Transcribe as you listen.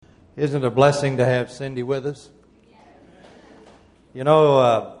Isn't it a blessing to have Cindy with us? You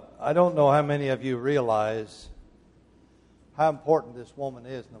know, I don't know how many of you realize how important this woman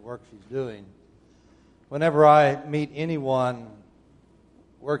is in the work she's doing. Whenever I meet anyone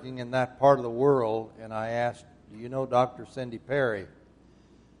working in that part of the world and I ask, do you know Dr. Cindy Perry?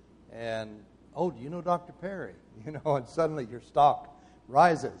 And, oh, do you know Dr. Perry? You know, and suddenly your stock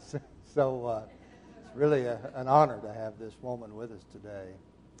rises. So it's really an honor to have this woman with us today.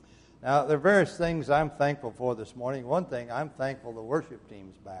 Now, there are various things I'm thankful for this morning. One thing, I'm thankful the worship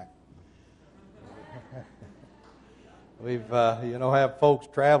team's back. We've, have folks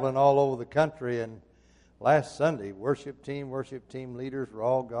traveling all over the country, and last Sunday, worship team leaders were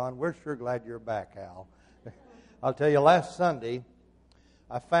all gone. We're sure glad you're back, Hal. I'll tell you, last Sunday,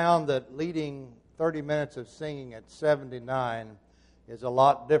 I found that leading 30 minutes of singing at 79 is a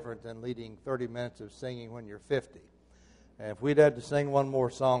lot different than leading 30 minutes of singing when you're 50. And if we'd had to sing one more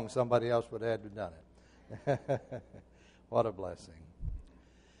song, somebody else would have had to have done it. What a blessing.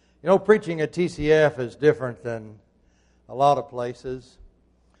 You know, preaching at TCF is different than a lot of places.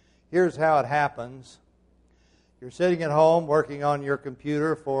 Here's how it happens. You're sitting at home working on your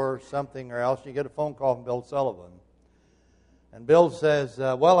computer for something or else, and you get a phone call from Bill Sullivan. And Bill says,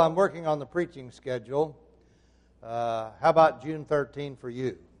 well, I'm working on the preaching schedule. How about June 13 for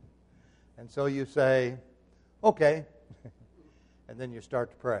you? And so you say, okay. And then you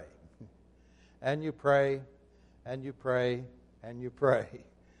start to pray. And you pray, and you pray, and you pray.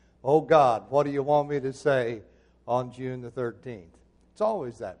 Oh God, what do you want me to say on June the 13th? It's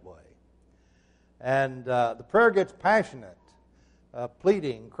always that way. And the prayer gets passionate,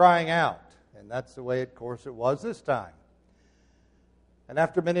 pleading, crying out. And that's the way, of course, it was this time. And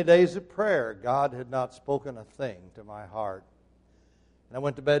after many days of prayer, God had not spoken a thing to my heart. And I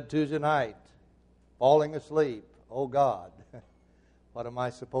went to bed Tuesday night, falling asleep. Oh God, what am I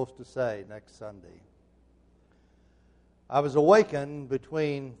supposed to say next Sunday? I was awakened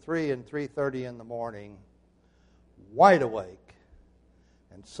between 3 and 3:30 in the morning, wide awake.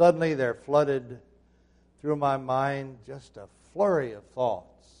 And suddenly there flooded through my mind just a flurry of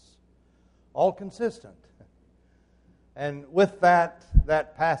thoughts, all consistent. And with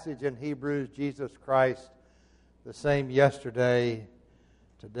that passage in Hebrews, Jesus Christ, the same yesterday,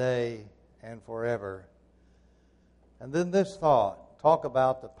 today, and forever. And then this thought, talk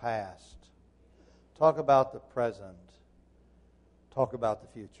about the past, talk about the present, talk about the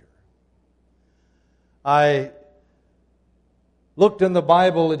future. I looked in the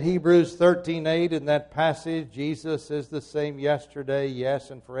Bible at Hebrews 13:8 in that passage. Jesus is the same yesterday,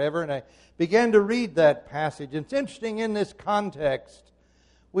 yes, and forever. And I began to read that passage. It's interesting in this context,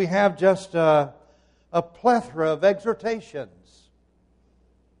 we have just a plethora of exhortations.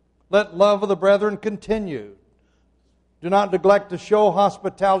 Let love of the brethren continue. Do not neglect to show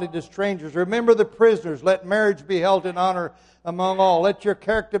hospitality to strangers. Remember the prisoners. Let marriage be held in honor among all. Let your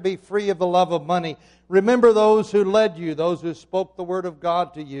character be free of the love of money. Remember those who led you, those who spoke the word of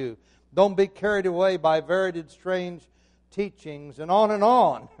God to you. Don't be carried away by varied and strange teachings, and on and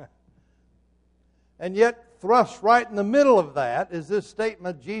on. And yet, thrust right in the middle of that is this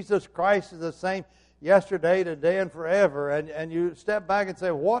statement, Jesus Christ is the same yesterday, today, and forever. And you step back and say,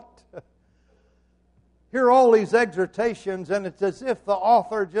 what? Hear all these exhortations, and it's as if the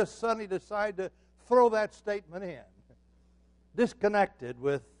author just suddenly decided to throw that statement in, disconnected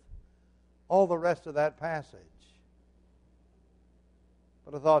with all the rest of that passage.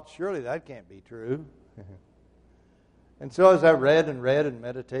 But I thought, surely that can't be true. And so as I read and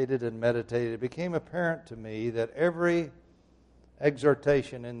meditated, it became apparent to me that every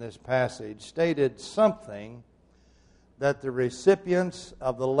exhortation in this passage stated something that the recipients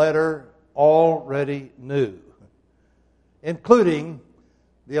of the letter already knew, including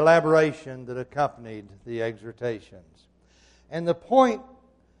the elaboration that accompanied the exhortations. And the point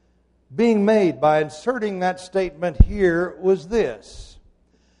being made by inserting that statement here was this: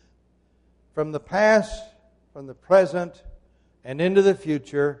 from the past, from the present, and into the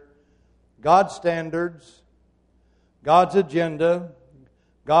future, God's standards, God's agenda,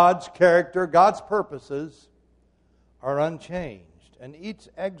 God's character, God's purposes are unchanged. And each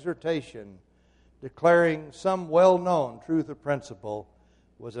exhortation declaring some well-known truth or principle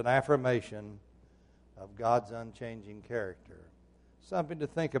was an affirmation of God's unchanging character. Something to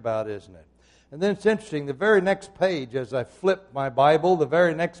think about, isn't it? And then it's interesting, the very next page, as I flip my Bible, the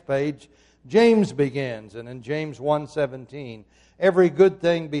very next page, James begins. And in James 1:17, every good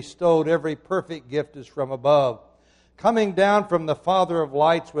thing bestowed, every perfect gift is from above, coming down from the Father of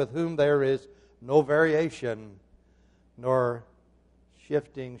lights, with whom there is no variation, nor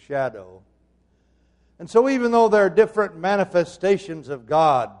shifting shadow. And so even though there are different manifestations of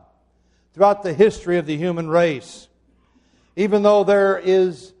God, throughout the history of the human race. Even though there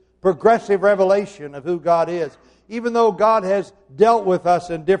is progressive revelation of who God is, even though God has dealt with us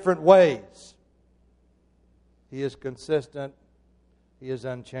in different ways, He is consistent, He is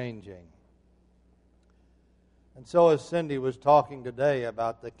unchanging. And so as Cindy was talking today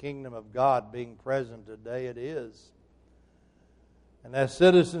about the kingdom of God being present today, it is. And as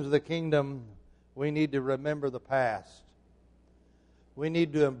citizens of the kingdom, we need to remember the past. We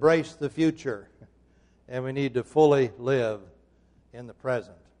need to embrace the future. And we need to fully live in the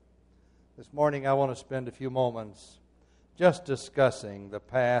present. This morning I want to spend a few moments just discussing the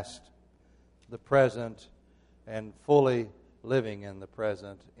past, the present, and fully living in the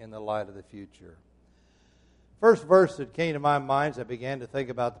present in the light of the future. First verse that came to my mind as I began to think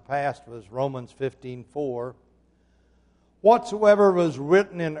about the past was Romans 15:4. Whatsoever was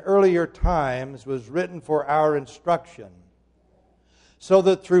written in earlier times was written for our instruction, so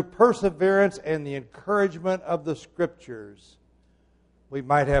that through perseverance and the encouragement of the Scriptures we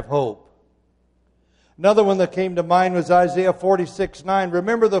might have hope. Another one that came to mind was Isaiah 46:9.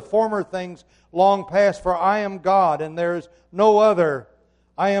 Remember the former things long past, for I am God, and there is no other.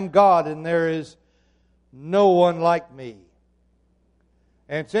 I am God, and there is no one like me.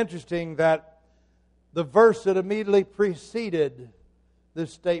 And it's interesting that the verse that immediately preceded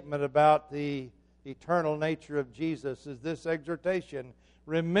this statement about the eternal nature of Jesus is this exhortation: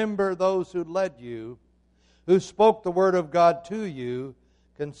 remember those who led you, who spoke the word of God to you,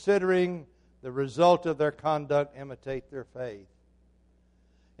 considering the result of their conduct, imitate their faith.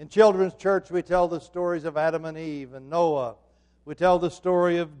 In children's church, we tell the stories of Adam and Eve and Noah. We tell the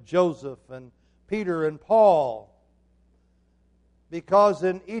story of Joseph and Peter and Paul. Because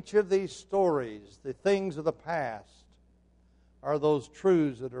in each of these stories, the things of the past are those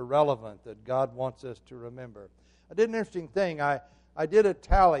truths that are relevant that God wants us to remember. I did an interesting thing. I did a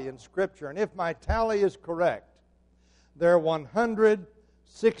tally in Scripture, and if my tally is correct, there are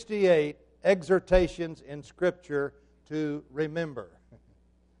 168 exhortations in Scripture to remember.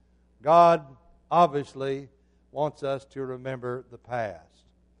 God obviously wants us to remember the past.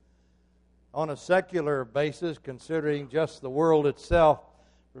 On a secular basis, considering just the world itself,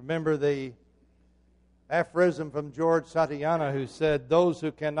 remember the aphorism from George Santayana, who said, those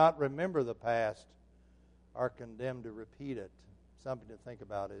who cannot remember the past are condemned to repeat it. Something to think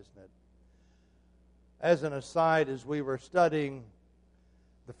about, isn't it? As an aside, as we were studying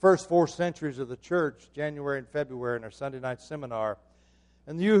the first 4 centuries of the church, January and February, in our Sunday night seminar,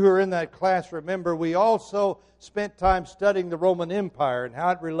 and you who are in that class, remember, we also spent time studying the Roman Empire and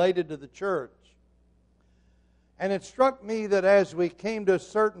how it related to the church. And it struck me that as we came to a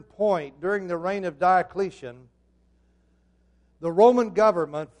certain point during the reign of Diocletian, the Roman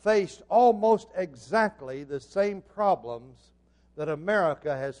government faced almost exactly the same problems that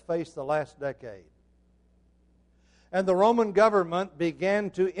America has faced the last decade. And the Roman government began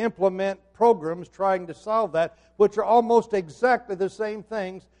to implement programs trying to solve that, which are almost exactly the same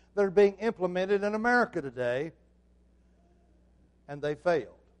things that are being implemented in America today. And they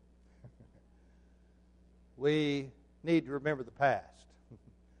failed. We need to remember the past,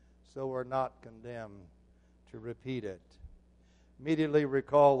 so we're not condemned to repeat it. Immediately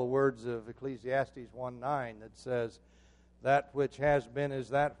recall the words of Ecclesiastes 1:9 that says, that which has been is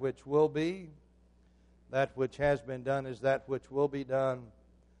that which will be. That which has been done is that which will be done.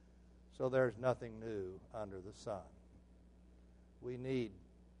 So there's nothing new under the sun. We need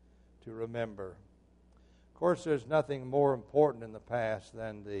to remember. Of course, there's nothing more important in the past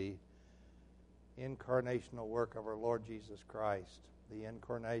than the incarnational work of our Lord Jesus Christ. The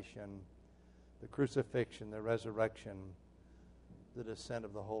incarnation, the crucifixion, the resurrection, the descent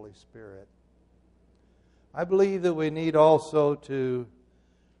of the Holy Spirit. I believe that we need also to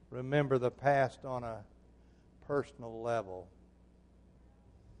remember the past on a personal level.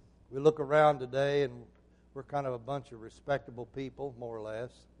 We look around today and we're kind of a bunch of respectable people, more or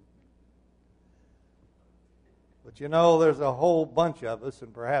less. But you know, there's a whole bunch of us,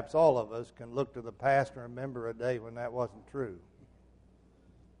 and perhaps all of us, can look to the past and remember a day when that wasn't true.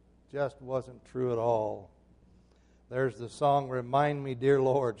 Just wasn't true at all. There's the song, Remind Me, Dear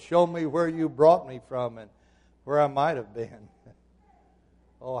Lord, show me where you brought me from and where I might have been.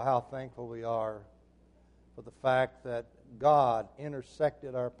 Oh, how thankful we are for the fact that God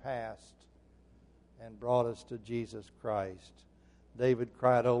intersected our past and brought us to Jesus Christ. David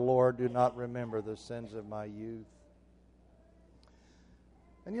cried, O Lord, do not remember the sins of my youth.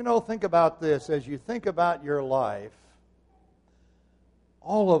 And you know, think about this. As you think about your life,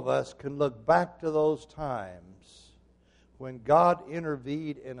 all of us can look back to those times when God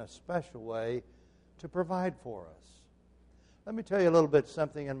intervened in a special way to provide for us. Let me tell you a little bit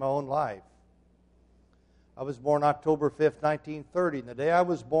something in my own life. I was born October 5th, 1930. And the day I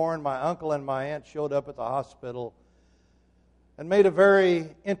was born, my uncle and my aunt showed up at the hospital and made a very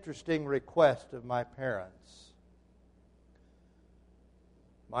interesting request of my parents.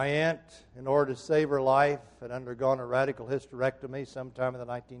 My aunt, in order to save her life, had undergone a radical hysterectomy sometime in the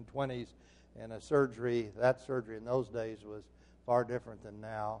 1920s, and that surgery in those days was far different than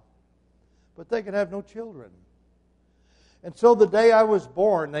now. But they could have no children. And so the day I was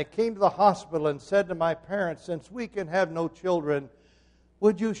born, they came to the hospital and said to my parents, since we can have no children,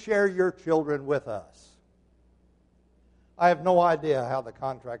 would you share your children with us? I have no idea how the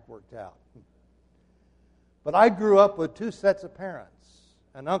contract worked out. But I grew up with two sets of parents,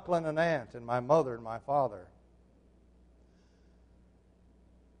 an uncle and an aunt, and my mother and my father.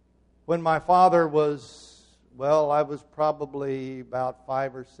 When my father was, I was probably about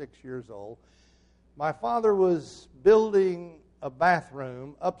 5 or 6 years old, my father was building a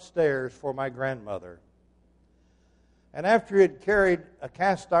bathroom upstairs for my grandmother. And after he had carried a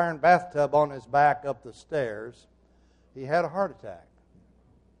cast iron bathtub on his back up the stairs, he had a heart attack.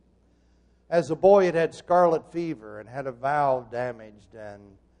 As a boy, he had scarlet fever and had a valve damaged, and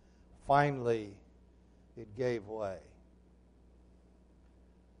finally it gave way.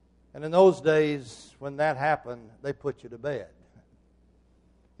 And in those days, when that happened, they put you to bed.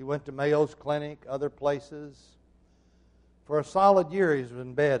 He went to Mayo's Clinic, other places. For a solid year, he was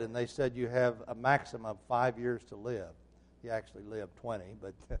in bed, and they said you have a maximum of 5 years to live. He actually lived 20,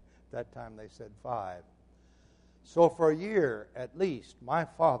 but that time they said 5. So for a year, at least, my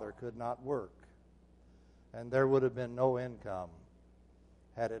father could not work, and there would have been no income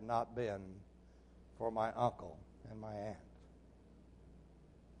had it not been for my uncle and my aunt.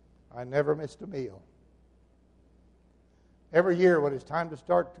 I never missed a meal. Every year when it's time to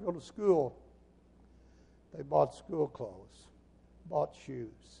start to go to school, they bought school clothes, bought shoes.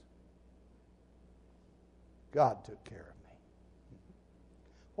 God took care of me.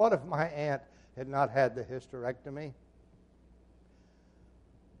 What if my aunt had not had the hysterectomy?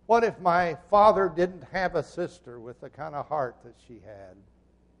 What if my father didn't have a sister with the kind of heart that she had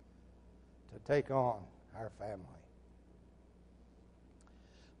to take on our family?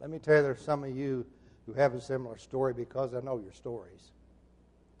 Let me tell you, there's some of you who have a similar story because I know your stories.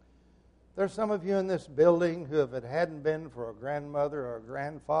 There's some of you in this building who, if it hadn't been for a grandmother or a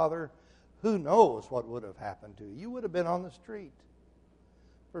grandfather, who knows what would have happened to you? You would have been on the street.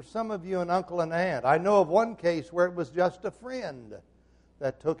 For some of you, an uncle and aunt. I know of one case where it was just a friend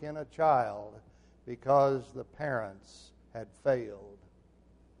that took in a child because the parents had failed.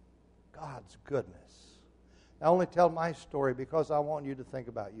 God's goodness. I only tell my story because I want you to think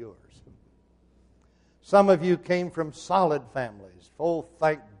about yours. Some of you came from solid families. Oh,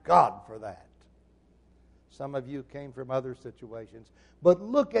 thank God for that. Some of you came from other situations. But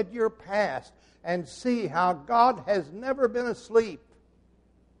look at your past and see how God has never been asleep.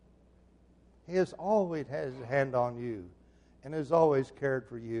 He has always had his hand on you and has always cared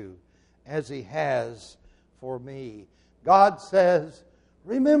for you as he has for me. God says,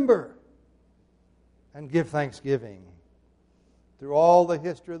 remember and give thanksgiving through all the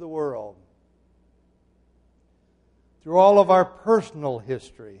history of the world. Through all of our personal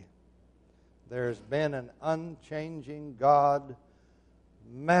history, there's been an unchanging God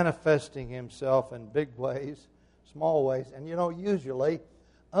manifesting himself in big ways, small ways, and usually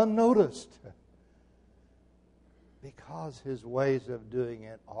unnoticed. Because his ways of doing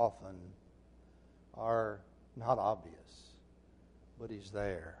it often are not obvious, but he's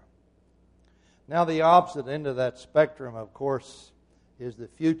there. Now, the opposite end of that spectrum, of course, is the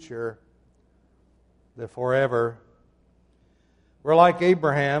future, the forever. We're like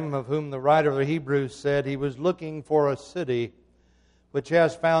Abraham, of whom the writer of the Hebrews said he was looking for a city which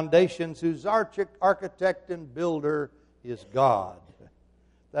has foundations, whose architect and builder is God.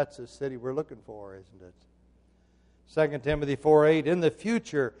 That's the city we're looking for, isn't it? 2 Timothy 4:8, in the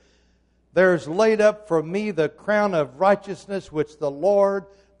future there's laid up for me the crown of righteousness, which the Lord,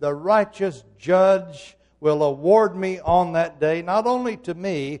 the righteous judge, will award me on that day, not only to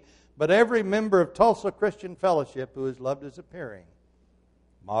me, but every member of Tulsa Christian Fellowship who has loved his appearing.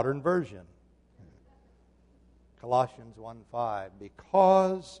 Modern version. Colossians 1:5,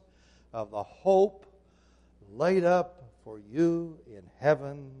 because of the hope laid up for you in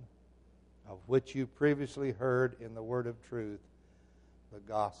heaven, of which you previously heard in the word of truth, the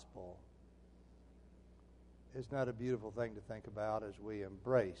gospel. Isn't that a beautiful thing to think about as we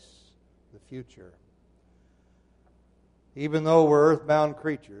embrace the future? Even though we're earthbound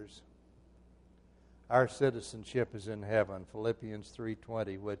creatures, our citizenship is in heaven. Philippians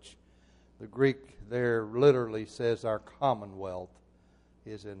 3:20, which The Greek there literally says our commonwealth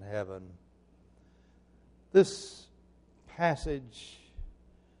is in heaven. This passage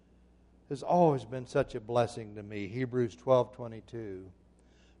has always been such a blessing to me. Hebrews 12:22.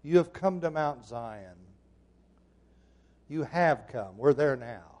 You have come to Mount Zion. You have come. We're there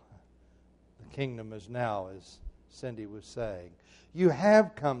now. The kingdom is now, as Cindy was saying. You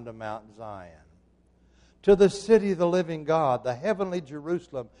have come to Mount Zion, to the city of the living God, the heavenly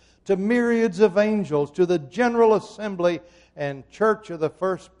Jerusalem, to myriads of angels, to the general assembly and church of the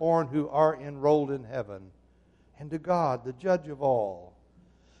firstborn who are enrolled in heaven, and to God, the judge of all,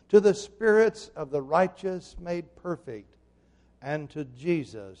 to the spirits of the righteous made perfect, and to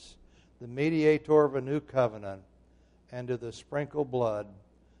Jesus, the mediator of a new covenant, and to the sprinkled blood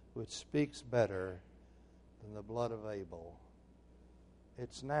which speaks better than the blood of Abel.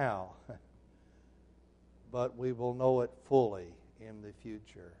 It's now, but we will know it fully in the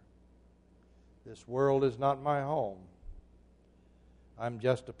future. This world is not my home. I'm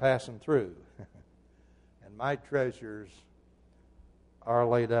just a passing through. And my treasures are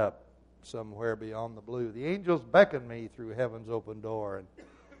laid up somewhere beyond the blue. The angels beckon me through heaven's open door, and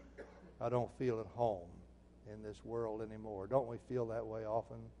I don't feel at home in this world anymore. Don't we feel that way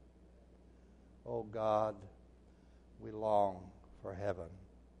often? Oh God, we long for heaven.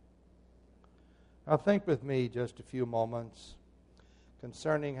 Now think with me just a few moments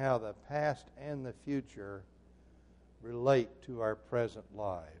concerning how the past and the future relate to our present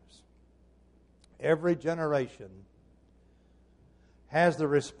lives. Every generation has the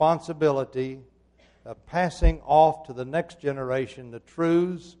responsibility of passing off to the next generation the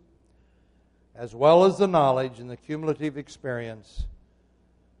truths as well as the knowledge and the cumulative experience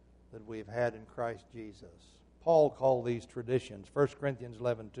that we've had in Christ Jesus. Paul called these traditions, 1 Corinthians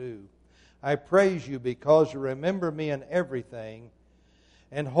 11:2. I praise you because you remember me in everything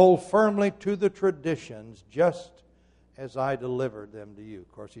and hold firmly to the traditions just as I delivered them to you.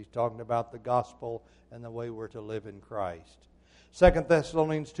 Of course, he's talking about the gospel and the way we're to live in Christ. 2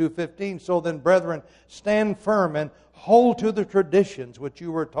 Thessalonians 2:15, so then, brethren, stand firm and hold to the traditions which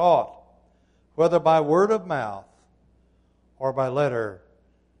you were taught, whether by word of mouth or by letter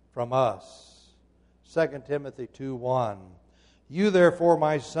from us. 2 Timothy 2:1, you therefore,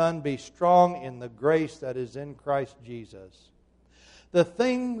 my son, be strong in the grace that is in Christ Jesus. The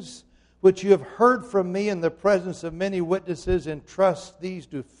things which you have heard from me in the presence of many witnesses, entrust these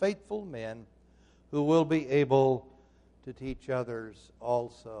to faithful men who will be able to teach others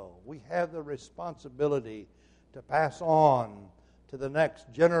also. We have the responsibility to pass on to the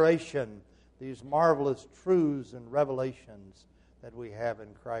next generation these marvelous truths and revelations that we have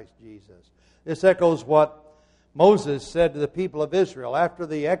in Christ Jesus. This echoes what Moses said to the people of Israel after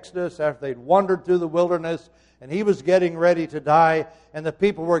the Exodus, after they'd wandered through the wilderness, and he was getting ready to die, and the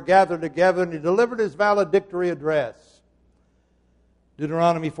people were gathered together, and he delivered his valedictory address.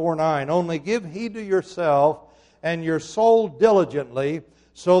 Deuteronomy 4:9, only give heed to yourself and your soul diligently,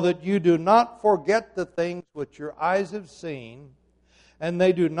 so that you do not forget the things which your eyes have seen, and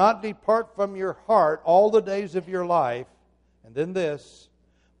they do not depart from your heart all the days of your life. And then this,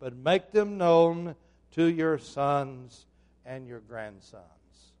 but make them known to your sons and your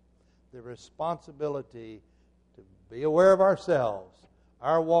grandsons. The responsibility to be aware of ourselves,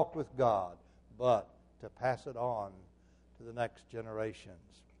 our walk with God, but to pass it on to the next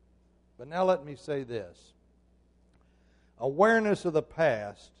generations. But now let me say this. Awareness of the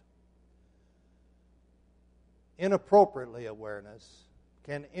past, inappropriately awareness,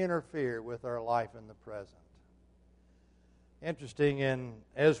 can interfere with our life in the present. Interesting, in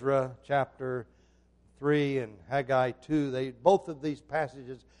Ezra chapter 3 and Haggai 2, both of these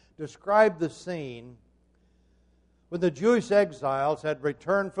passages describe the scene when the Jewish exiles had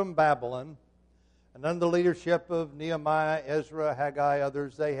returned from Babylon, and under the leadership of Nehemiah, Ezra, Haggai,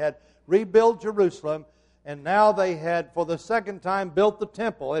 others, they had rebuilt Jerusalem, and now they had, for the second time, built the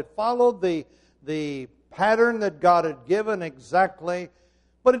temple. It followed the pattern that God had given exactly,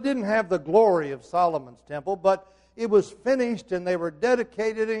 but it didn't have the glory of Solomon's temple, but it was finished, and they were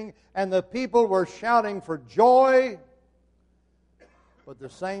dedicating, and the people were shouting for joy. But at the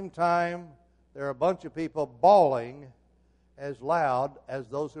same time, there are a bunch of people bawling as loud as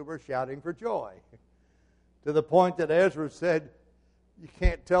those who were shouting for joy. To the point that Ezra said, you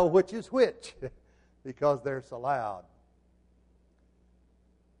can't tell which is which because they're so loud.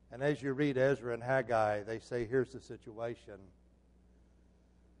 And as you read Ezra and Haggai, they say, here's the situation.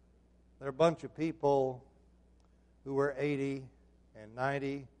 There are a bunch of people who were 80 and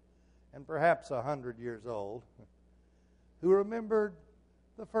 90 and perhaps 100 years old who remembered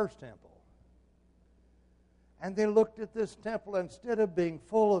the first temple. And they looked at this temple, instead of being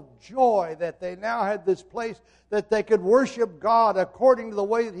full of joy that they now had this place that they could worship God according to the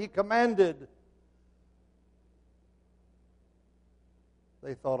way that He commanded,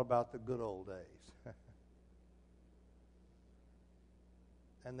 they thought about the good old days.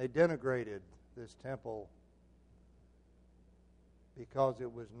 And they denigrated this temple because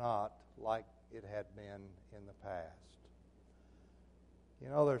it was not like it had been in the past. You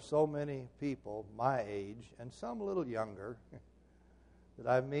know, there's so many people my age, and some a little younger, that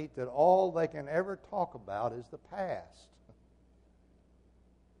I meet that all they can ever talk about is the past.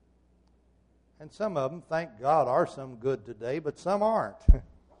 And some of them, thank God, are some good today, but some aren't.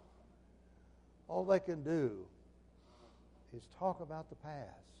 All they can do is talk about the past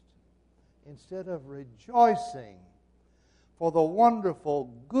instead of rejoicing for the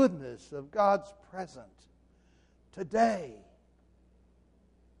wonderful goodness of God's present today.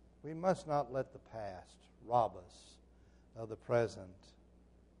 We must not let the past rob us of the present.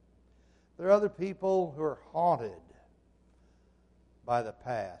 There are other people who are haunted by the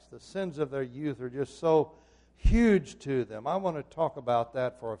past. The sins of their youth are just so huge to them. I want to talk about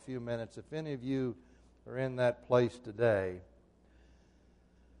that for a few minutes. If any of you are in that place today,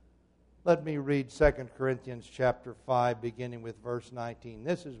 let me read 2 Corinthians chapter 5, beginning with verse 19.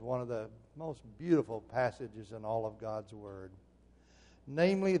 This is one of the most beautiful passages in all of God's Word.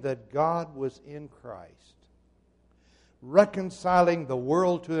 Namely, that God was in Christ, reconciling the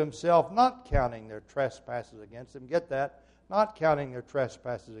world to Himself, not counting their trespasses against them. Get that? Not counting their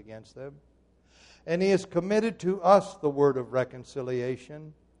trespasses against them. And He has committed to us the word of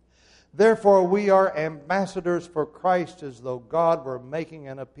reconciliation. Therefore, we are ambassadors for Christ, as though God were making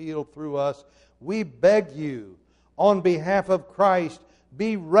an appeal through us. We beg you, on behalf of Christ,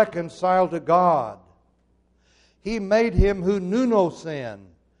 be reconciled to God. He made Him who knew no sin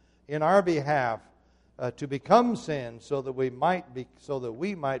in our behalf to become sin, so that we might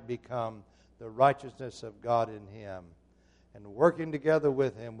become the righteousness of God in Him. And working together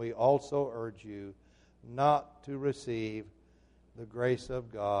with Him, we also urge you not to receive the grace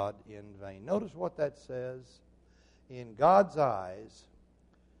of God in vain. Notice what that says. In God's eyes,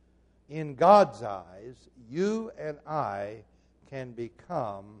 you and I can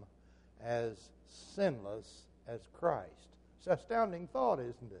become as sinless as Christ. It's an astounding thought,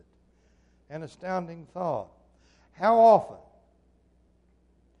 isn't it? An astounding thought. How often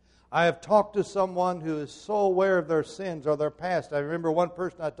I have talked to someone who is so aware of their sins or their past. I remember one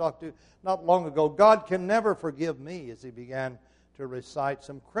person I talked to not long ago. God can never forgive me, as he began to recite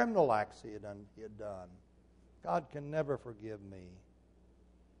some criminal acts he had done. God can never forgive me.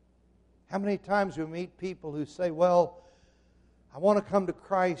 How many times we meet people who say, well, I want to come to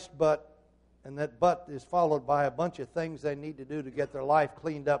Christ, and that but is followed by a bunch of things they need to do to get their life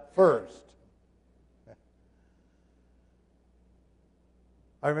cleaned up first.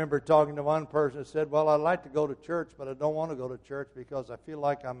 I remember talking to one person who said, well, I'd like to go to church, but I don't want to go to church because I feel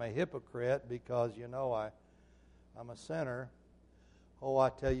like I'm a hypocrite because, I'm a sinner. Oh, I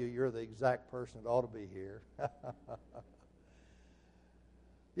tell you, you're the exact person that ought to be here.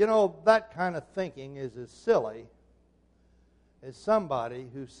 That kind of thinking is as silly as somebody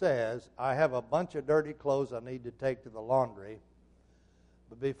who says, I have a bunch of dirty clothes I need to take to the laundry,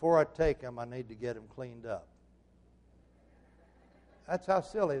 but before I take them, I need to get them cleaned up. That's how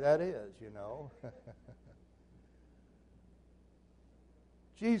silly that is,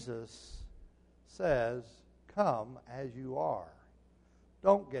 Jesus says, come as you are.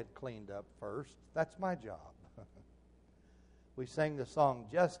 Don't get cleaned up first. That's my job. We sang the song,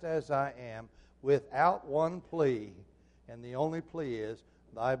 Just As I Am, without one plea. And the only plea is,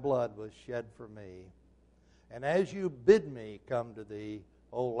 thy blood was shed for me. And as you bid me come to thee,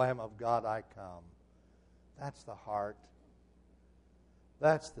 O Lamb of God, I come. That's the heart.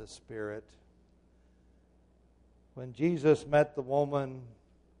 That's the spirit. When Jesus met the woman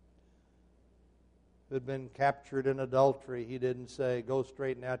who had been captured in adultery, he didn't say, go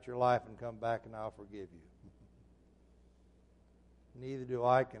straighten out your life and come back and I'll forgive you. Neither do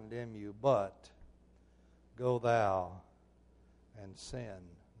I condemn you, but go thou and sin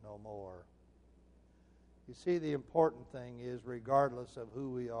no more. You see, the important thing is, regardless of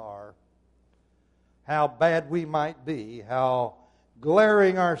who we are, how bad we might be, how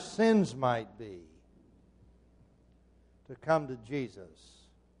glaring our sins might be, to come to Jesus,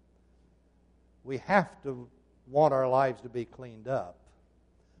 we have to want our lives to be cleaned up,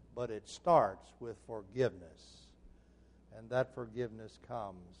 but it starts with forgiveness. And that forgiveness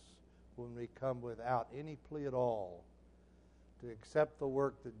comes when we come without any plea at all to accept the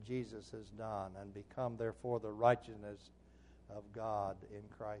work that Jesus has done and become, therefore, the righteousness of God in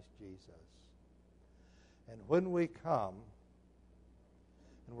Christ Jesus. And when we come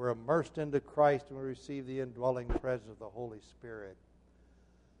and we're immersed into Christ and we receive the indwelling presence of the Holy Spirit,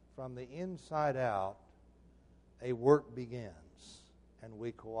 from the inside out, a work begins and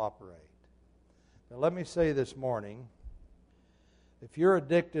we cooperate. Now let me say this morning, if you're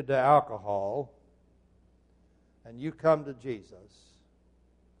addicted to alcohol and you come to Jesus,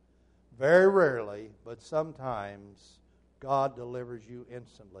 very rarely, but sometimes, God delivers you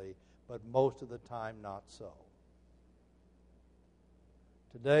instantly, but most of the time not so.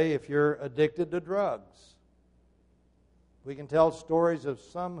 Today, if you're addicted to drugs, we can tell stories of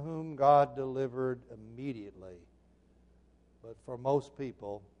some whom God delivered immediately, but for most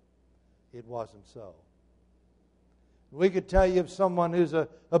people, it wasn't so. We could tell you of someone who's a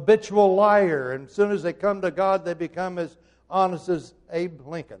habitual liar, and as soon as they come to God, they become as honest as Abe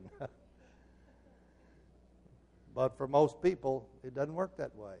Lincoln. But for most people, it doesn't work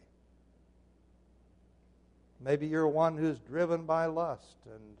that way. Maybe you're one who's driven by lust,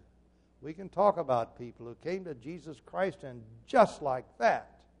 and we can talk about people who came to Jesus Christ and just like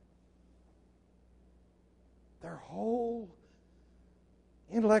that, their whole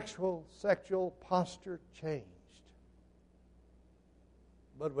intellectual, sexual posture changed.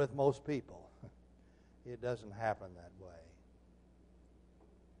 But with most people, it doesn't happen that way.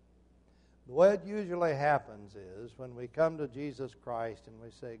 The way it usually happens is when we come to Jesus Christ and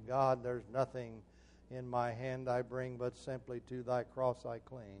we say, God, there's nothing in my hand I bring, but simply to thy cross I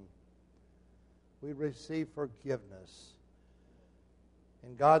cling. We receive forgiveness.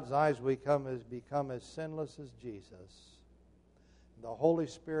 In God's eyes, we become as sinless as Jesus. The Holy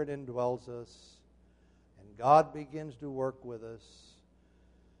Spirit indwells us, and God begins to work with us.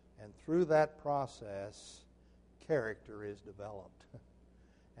 And through that process, character is developed.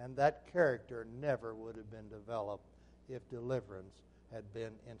 And that character never would have been developed if deliverance had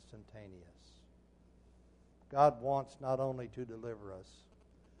been instantaneous. God wants not only to deliver us,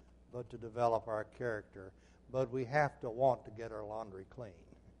 but to develop our character. But we have to want to get our laundry clean.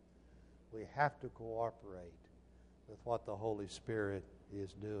 We have to cooperate with what the Holy Spirit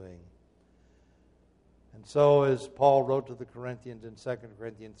is doing. And so, as Paul wrote to the Corinthians in 2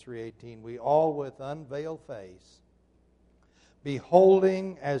 Corinthians 3:18, we all with unveiled face,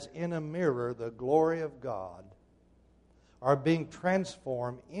 beholding as in a mirror the glory of God, are being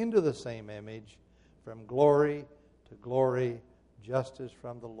transformed into the same image from glory to glory, just as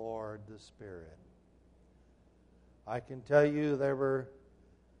from the Lord the Spirit. I can tell you there were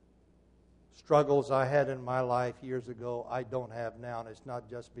struggles I had in my life years ago I don't have now, and it's not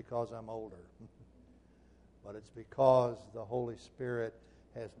just because I'm older. But it's because the Holy Spirit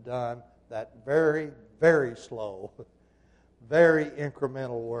has done that very, very slow, very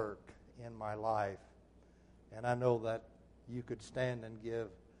incremental work in my life. And I know that you could stand and give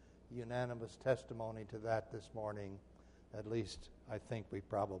unanimous testimony to that this morning. At least I think we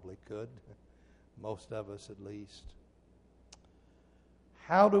probably could. Most of us at least.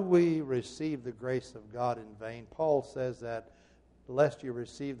 How do we receive the grace of God in vain? Paul says that lest you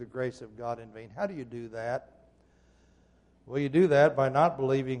receive the grace of God in vain. How do you do that? Well, you do that by not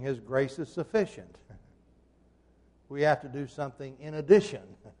believing His grace is sufficient. We have to do something in addition.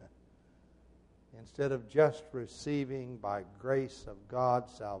 Instead of just receiving by grace of God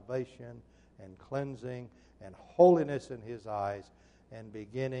salvation and cleansing and holiness in His eyes and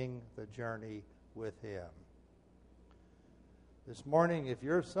beginning the journey with Him. This morning, if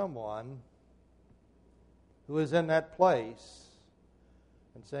you're someone who is in that place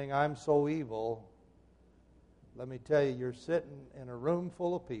and saying, I'm so evil, let me tell you, you're sitting in a room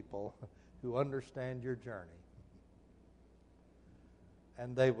full of people who understand your journey.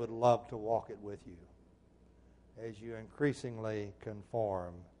 And they would love to walk it with you as you increasingly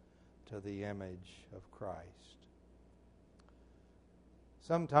conform to the image of Christ.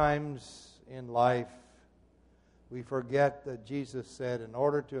 Sometimes in life, we forget that Jesus said, in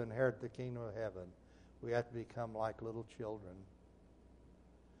order to inherit the kingdom of heaven, we have to become like little children.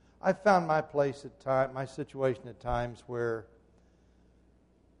 I found my situation at times where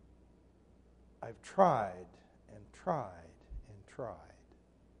I've tried and tried and tried.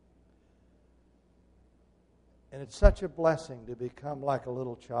 And it's such a blessing to become like a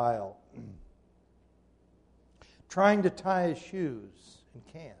little child. Trying to tie his shoes and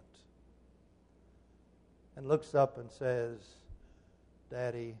can't. And looks up and says,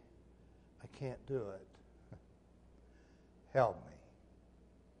 Daddy, I can't do it. Help me.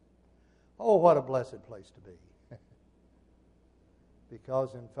 Oh, what a blessed place to be.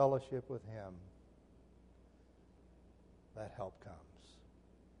 Because in fellowship with Him, that help comes.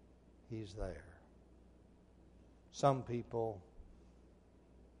 He's there. Some people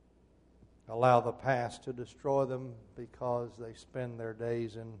allow the past to destroy them because they spend their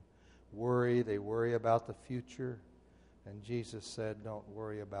days in worry. They worry about the future. And Jesus said, don't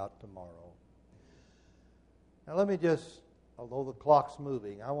worry about tomorrow. Now let me just, although the clock's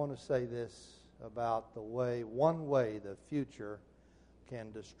moving, I want to say this about one way the future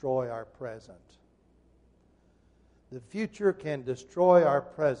can destroy our present. The future can destroy our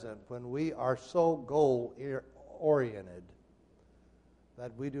present when we are so goal-oriented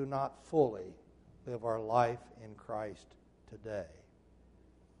that we do not fully live our life in Christ today.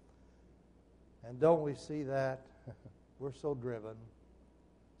 And don't we see that? We're so driven.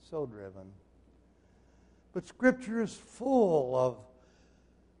 So driven. But Scripture is full of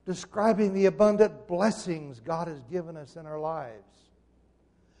describing the abundant blessings God has given us in our lives,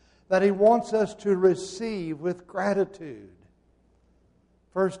 that He wants us to receive with gratitude.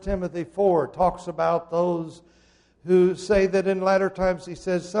 1 Timothy 4 talks about those who say that in latter times, he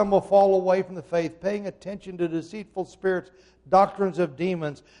says, some will fall away from the faith, paying attention to deceitful spirits, doctrines of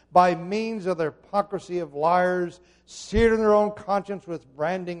demons, by means of their hypocrisy of liars, seared in their own conscience with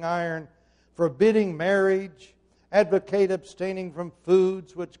branding iron, forbidding marriage, advocate abstaining from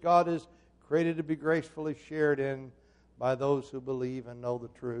foods which God has created to be gracefully shared in by those who believe and know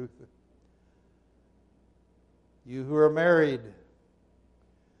the truth. You who are married,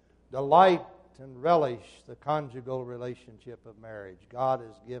 delight and relish the conjugal relationship of marriage. God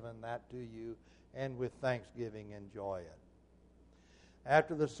has given that to you, and with thanksgiving enjoy it.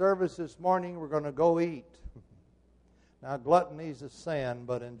 After the service this morning, we're going to go eat. Now, gluttony is a sin,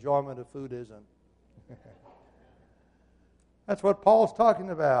 but enjoyment of food isn't. That's what Paul's talking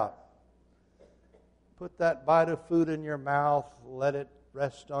about. Put that bite of food in your mouth, let it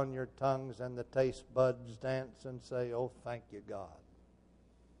rest on your tongues, and the taste buds dance and say, oh, thank you, God.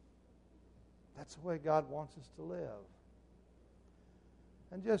 That's the way God wants us to live.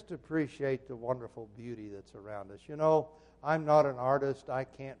 And just appreciate the wonderful beauty that's around us. You know, I'm not an artist. I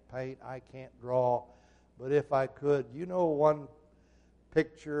can't paint. I can't draw. But if I could, you know one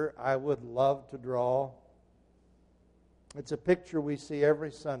picture I would love to draw? It's a picture we see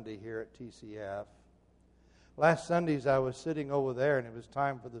every Sunday here at TCF. Last Sundays I was sitting over there and it was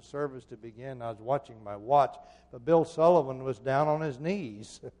time for the service to begin. I was watching my watch, but Bill Sullivan was down on his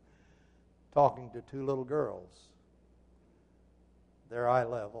knees talking to two little girls. They're eye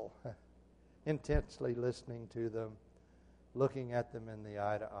level, intensely listening to them, looking at them in the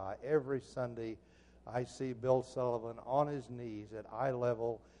eye to eye. Every Sunday I see Bill Sullivan on his knees at eye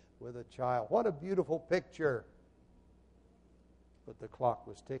level with a child. What a beautiful picture. But the clock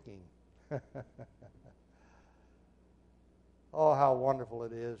was ticking. Oh, how wonderful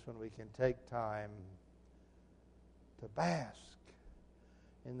it is when we can take time to bask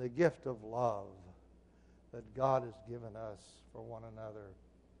in the gift of love that God has given us for one another,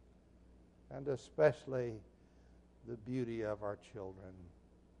 and especially the beauty of our children.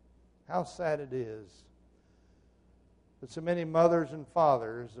 How sad it is that so many mothers and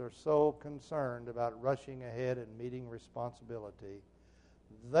fathers are so concerned about rushing ahead and meeting responsibility.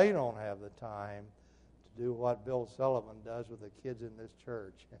 They don't have the time to do what Bill Sullivan does with the kids in this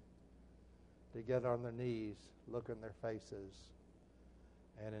church, to get on their knees, look in their faces,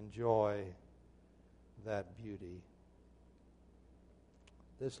 and enjoy that beauty.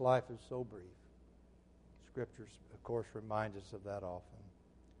 This life is so brief. Scripture, of course, reminds us of that often.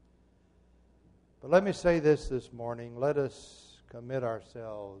 But let me say this morning. Let us commit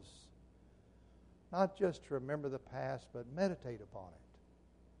ourselves not just to remember the past, but meditate upon it.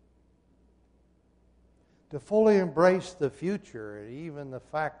 To fully embrace the future, and even the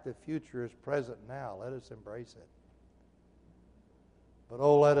fact the future is present now, let us embrace it. But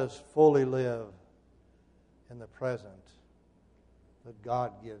oh, let us fully live in the present that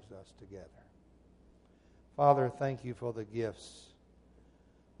God gives us together. Father, thank you for the gifts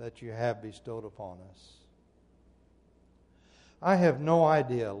that you have bestowed upon us. I have no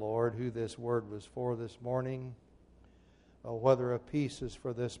idea, Lord, who this word was for this morning, or whether a piece is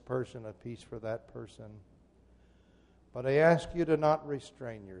for this person, a piece for that person. But I ask you to not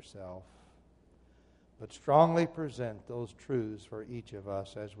restrain yourself, but strongly present those truths for each of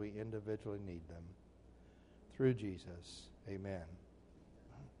us as we individually need them. Through Jesus, amen.